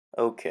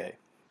Okay,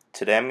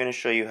 today I'm going to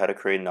show you how to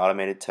create an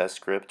automated test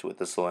script with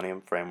the Selenium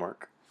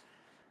framework.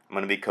 I'm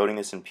going to be coding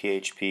this in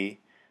PHP,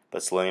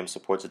 but Selenium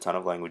supports a ton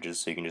of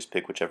languages, so you can just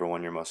pick whichever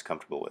one you're most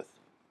comfortable with.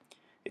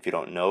 If you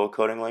don't know a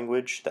coding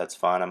language, that's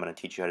fine. I'm going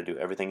to teach you how to do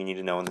everything you need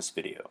to know in this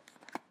video.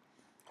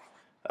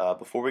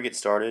 Before we get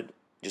started,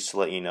 just to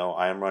let you know,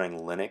 I am running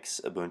Linux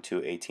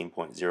Ubuntu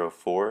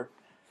 18.04.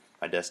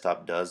 My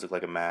desktop does look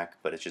like a Mac,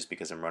 but it's just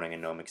because I'm running a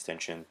GNOME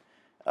extension.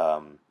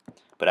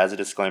 But as a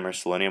disclaimer,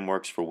 Selenium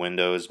works for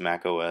Windows,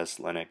 Mac OS,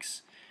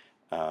 Linux.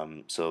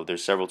 So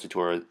there's several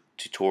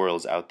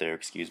tutorials out there,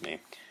 excuse me.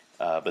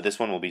 But this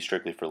one will be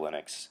strictly for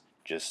Linux,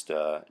 just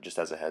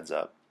as a heads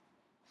up.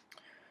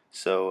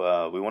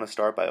 So we want to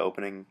start by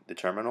opening the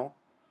terminal,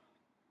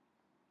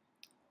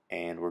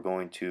 and we're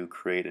going to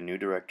create a new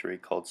directory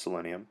called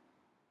Selenium,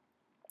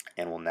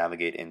 and we'll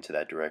navigate into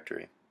that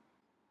directory.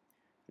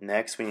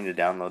 Next, we need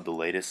to download the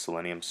latest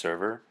Selenium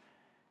server,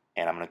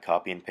 and I'm going to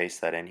copy and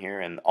paste that in here,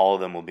 and all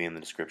of them will be in the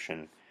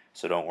description,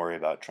 so don't worry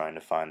about trying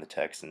to find the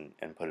text and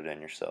put it in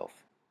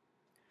yourself.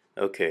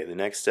 Okay, the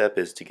next step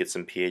is to get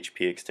some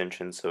PHP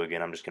extensions, so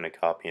again I'm just going to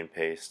copy and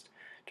paste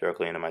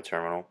directly into my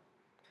terminal,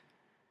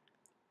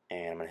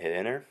 and I'm going to hit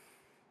enter.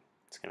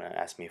 It's going to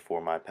ask me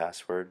for my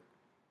password.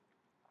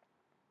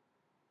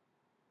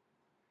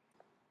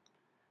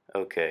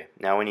 Okay,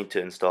 now we need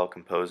to install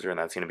Composer, and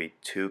that's going to be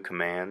two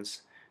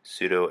commands: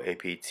 sudo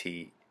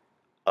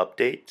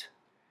apt-update.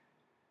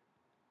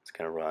 It's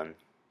going to run.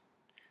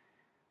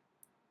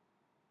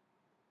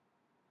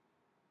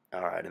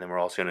 Alright, and then we're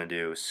also going to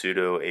do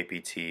sudo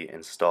apt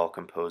install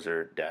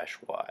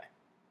composer-y.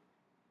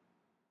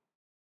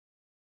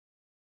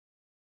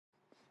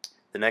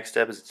 The next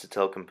step is to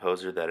tell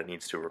Composer that it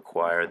needs to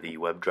require the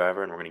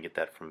WebDriver, and we're going to get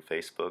that from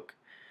Facebook.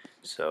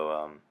 So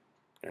I'm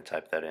going to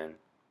type that in.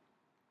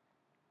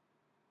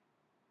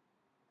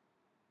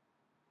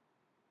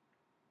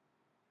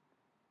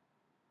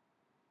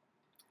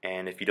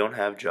 And if you don't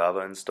have Java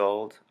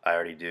installed, I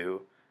already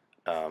do,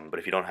 but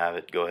if you don't have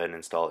it, go ahead and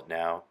install it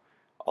now.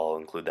 I'll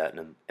include that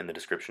in the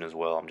description as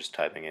well. I'm just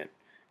typing it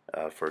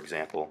for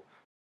example.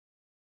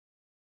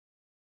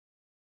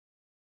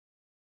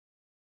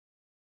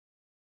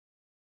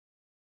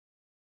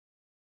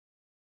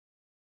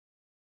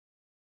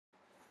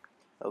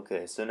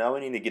 Okay, so now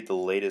we need to get the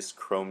latest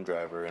Chrome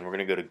driver, and we're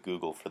going to go to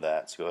Google for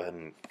that. So go ahead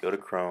and go to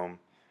Chrome,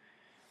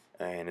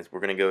 and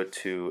we're going to go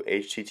to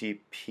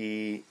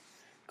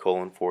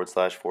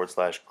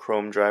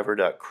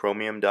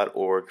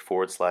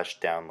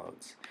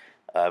http://chromedriver.chromium.org/downloads.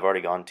 I've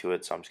already gone to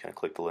it, so I'm just going to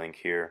click the link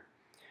here.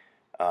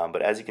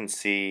 But as you can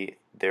see,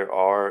 there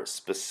are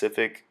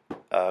specific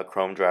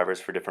Chrome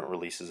drivers for different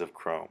releases of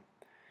Chrome.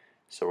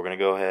 So we're going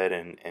to go ahead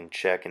and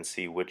check and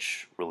see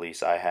which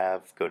release I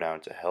have. Go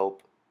down to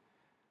Help,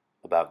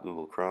 About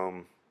Google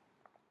Chrome,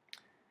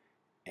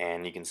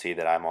 and you can see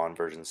that I'm on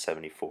version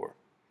 74.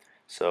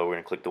 So we're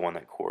going to click the one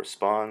that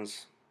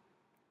corresponds,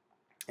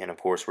 and of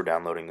course we're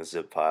downloading the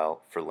zip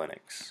file for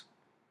Linux.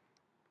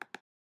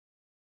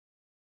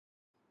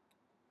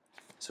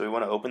 So we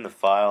want to open the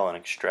file and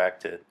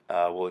extract it.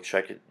 We'll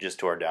extract it just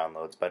to our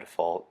downloads by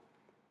default.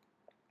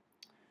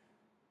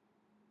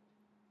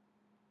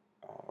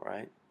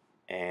 Alright,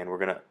 and we're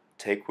going to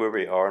take where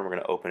we are and we're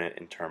going to open it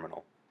in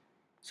terminal.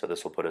 So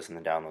this will put us in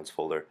the downloads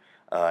folder.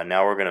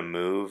 Now we're going to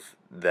move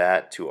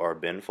that to our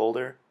bin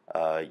folder,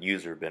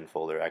 user bin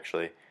folder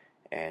actually,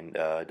 and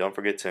don't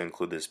forget to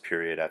include this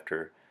period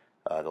after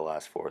the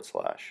last /.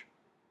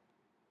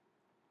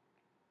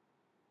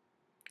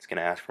 It's going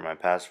to ask for my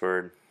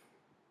password,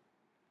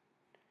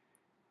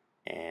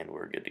 and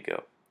we're good to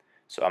go.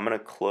 So I'm going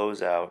to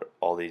close out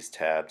all these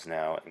tabs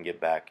now and get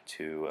back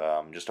to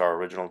just our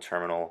original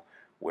terminal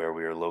where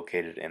we are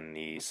located in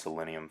the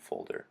Selenium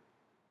folder.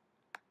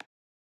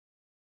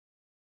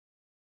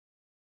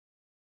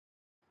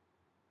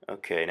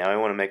 Okay, now I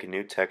want to make a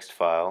new text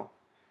file,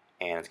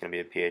 and it's going to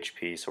be a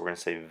PHP, so we're going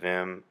to say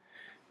vim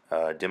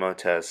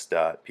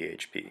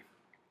demoTest.php.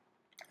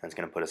 That's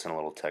going to put us in a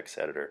little text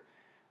editor.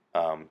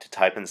 To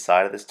type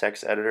inside of this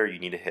text editor, you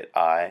need to hit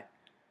I,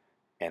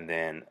 and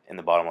then in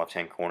the bottom left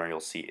hand corner you'll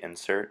see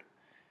insert,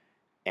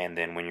 and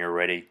then when you're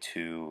ready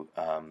to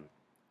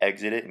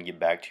exit it and get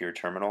back to your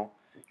terminal,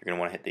 you're going to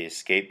want to hit the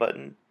escape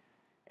button,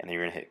 and then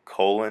you're going to hit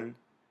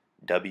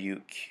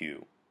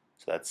 :WQ.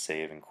 So that's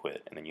save and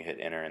quit, and then you hit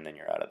enter, and then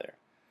you're out of there.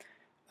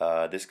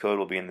 This code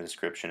will be in the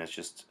description. It's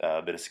just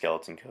a bit of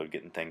skeleton code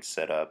getting things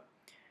set up.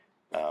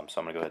 So I'm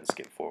going to go ahead and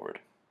skip forward.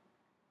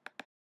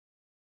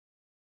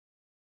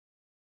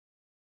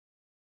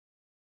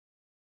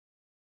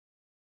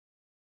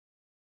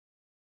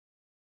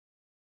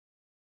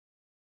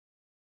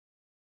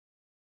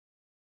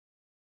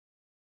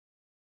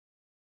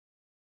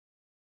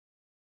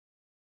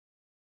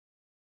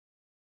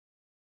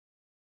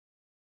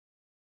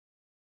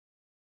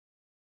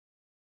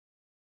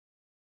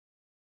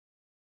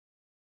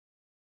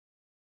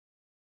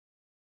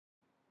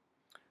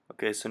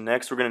 Okay, so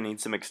next we're going to need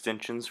some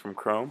extensions from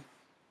Chrome.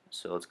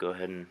 So let's go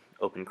ahead and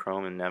open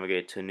Chrome and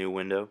navigate to a new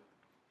window.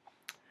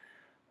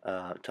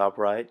 Top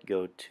right,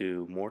 go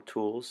to More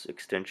Tools,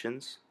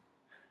 Extensions,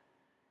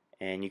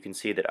 and you can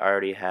see that I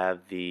already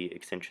have the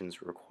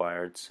extensions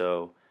required,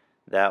 so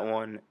that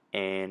one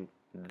and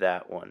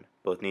that one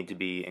both need to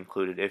be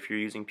included if you're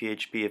using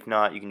PHP. If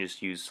not, you can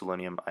just use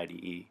Selenium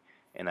IDE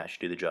and that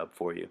should do the job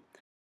for you.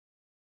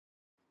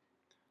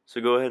 So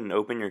go ahead and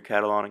open your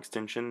Catalan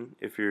extension.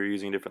 If you're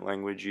using a different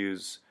language,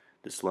 use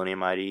the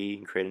Selenium IDE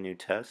and create a new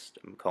test.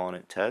 I'm calling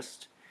it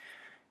test,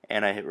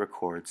 and I hit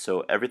record.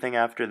 So everything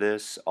after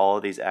this, all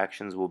of these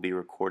actions will be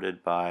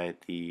recorded by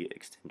the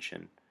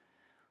extension.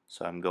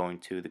 So I'm going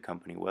to the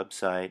company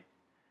website,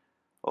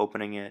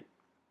 opening it.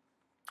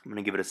 I'm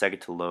going to give it a second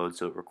to load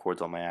so it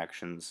records all my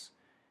actions,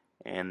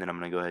 and then I'm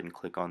going to go ahead and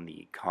click on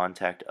the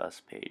Contact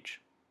Us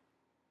page.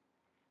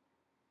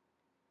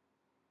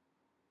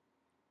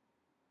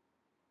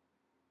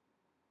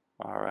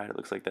 Alright, it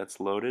looks like that's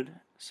loaded,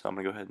 so I'm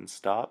going to go ahead and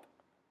stop.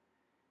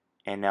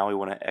 And now we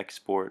want to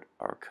export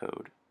our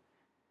code.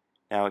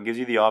 Now it gives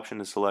you the option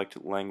to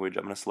select language.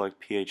 I'm going to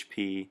select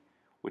PHP,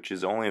 which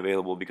is only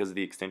available because of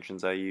the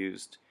extensions I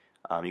used.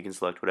 You can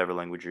select whatever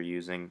language you're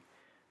using.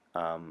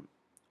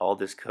 All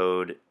this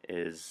code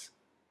is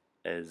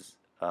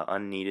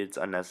unneeded, it's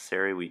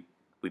unnecessary.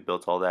 We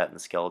built all that in the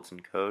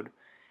skeleton code.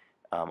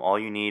 All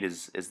you need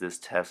is this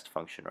test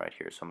function right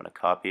here. So I'm going to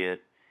copy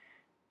it,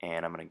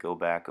 and I'm going to go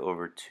back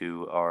over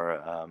to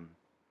our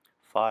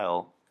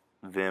file,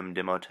 vim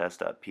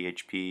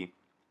demoTest.php,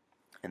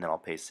 and then I'll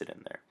paste it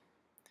in there.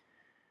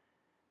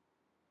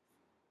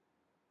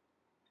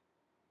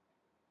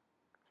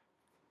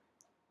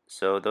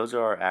 So those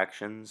are our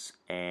actions,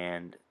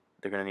 and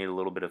they're going to need a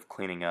little bit of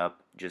cleaning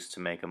up just to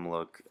make them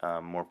look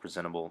more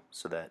presentable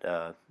so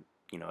that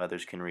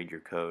others can read your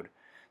code.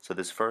 So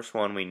this first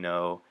one, we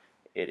know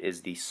it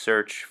is the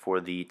search for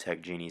the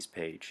TechGenies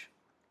page.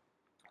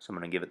 So I'm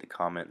going to give it the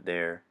comment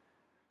there,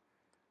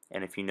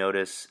 and if you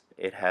notice,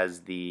 it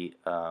has the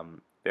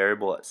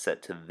variable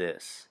set to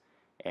this,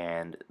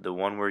 and the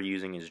one we're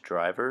using is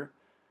driver.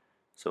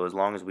 So as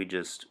long as we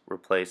just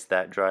replace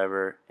that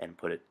driver and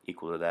put it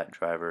equal to that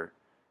driver,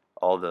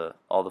 all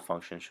the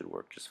functions should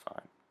work just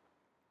fine.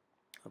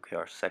 Okay,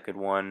 our second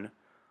one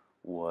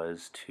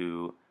was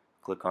to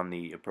click on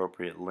the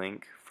appropriate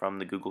link from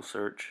the Google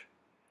search.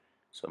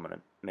 So I'm going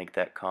to make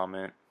that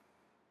comment.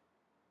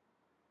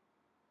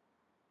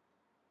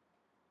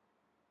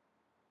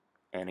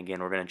 And again,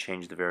 we're going to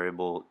change the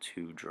variable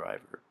to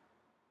driver.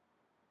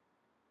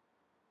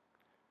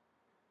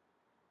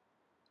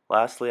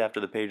 Lastly, after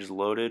the page is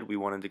loaded, we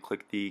wanted to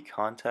click the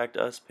Contact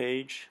Us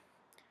page.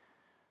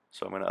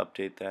 So I'm going to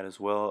update that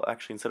as well.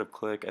 Actually, instead of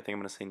click, I think I'm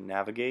going to say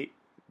navigate.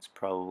 It's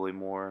probably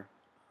more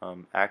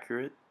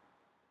accurate.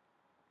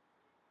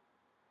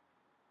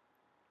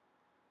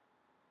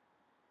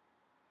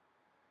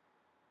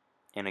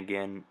 And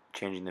again,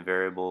 changing the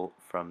variable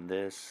from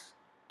this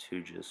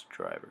to just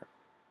driver.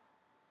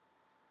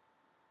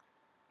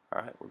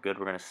 Alright, we're good.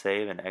 We're going to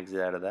save and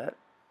exit out of that.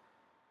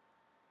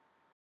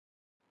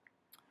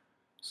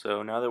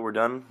 So now that we're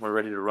done, we're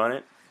ready to run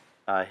it.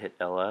 I hit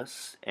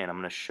LS, and I'm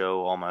going to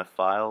show all my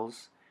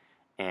files.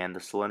 And the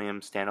Selenium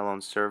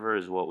standalone server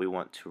is what we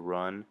want to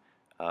run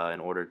in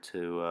order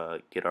to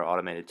get our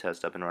automated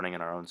test up and running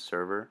in our own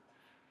server.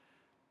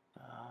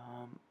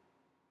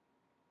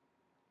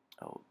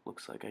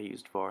 Looks like I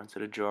used var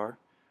instead of jar.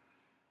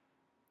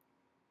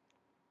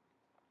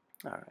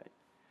 Alright,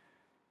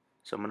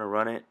 so I'm going to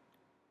run it,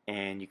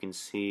 and you can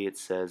see it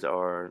says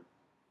our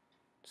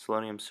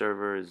Selenium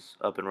server is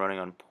up and running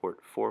on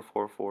port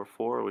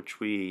 4444, which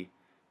we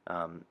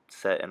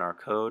set in our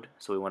code.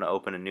 So we want to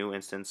open a new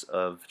instance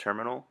of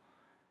terminal,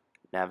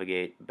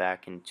 navigate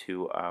back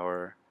into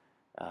our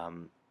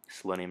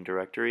Selenium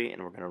directory,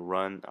 and we're going to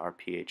run our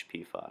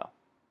PHP file.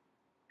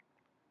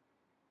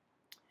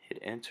 Hit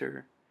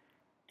enter,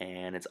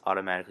 and it's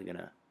automatically going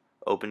to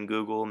open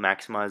Google,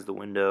 maximize the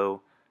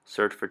window,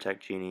 search for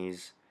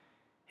TechGenies,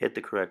 hit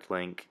the correct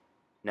link,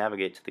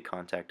 navigate to the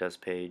Contact Us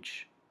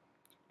page,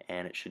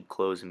 and it should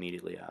close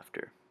immediately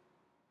after.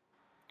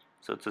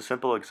 So it's a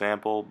simple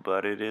example,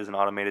 but it is an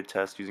automated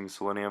test using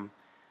Selenium,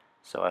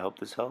 so I hope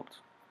this helped.